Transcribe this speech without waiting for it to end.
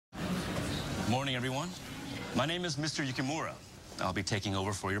Morning, everyone. My name is Mr. Yukimura. I'll be taking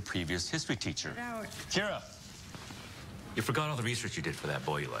over for your previous history teacher. Kira, you forgot all the research you did for that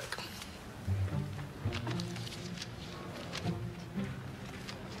boy you like.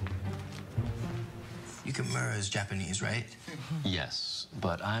 Yukimura is Japanese, right? Yes,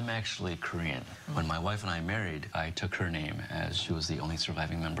 but I'm actually Korean. When my wife and I married, I took her name as she was the only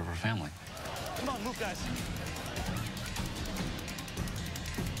surviving member of her family. Come on, move, guys.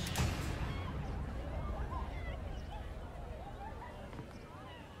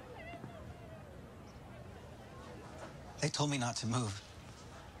 They told me not to move.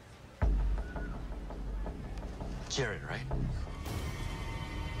 Jared, right?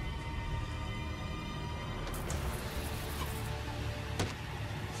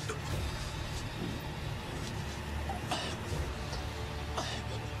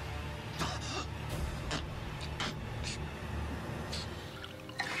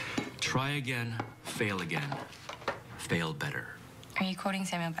 Try again, fail again, fail better. Are you quoting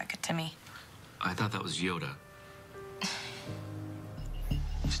Samuel Beckett to me? I thought that was Yoda.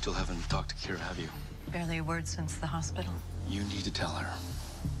 You still haven't talked to Kira, have you? Barely a word since the hospital. You need to tell her,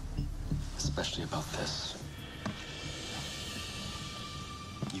 especially about this.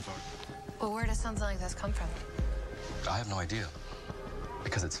 You've already... Well, where does something like this come from? I have no idea,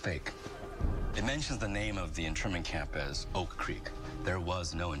 because it's fake. It mentions the name of the internment camp as Oak Creek. There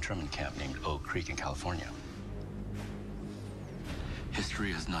was no internment camp named Oak Creek in California.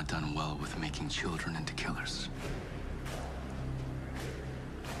 History has not done well with making children into killers.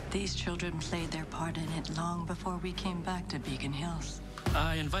 These children played their part in it long before we came back to Beacon Hills.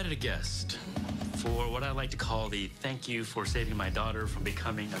 I invited a guest for what I like to call the thank you for saving my daughter from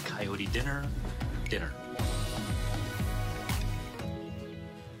becoming a coyote dinner.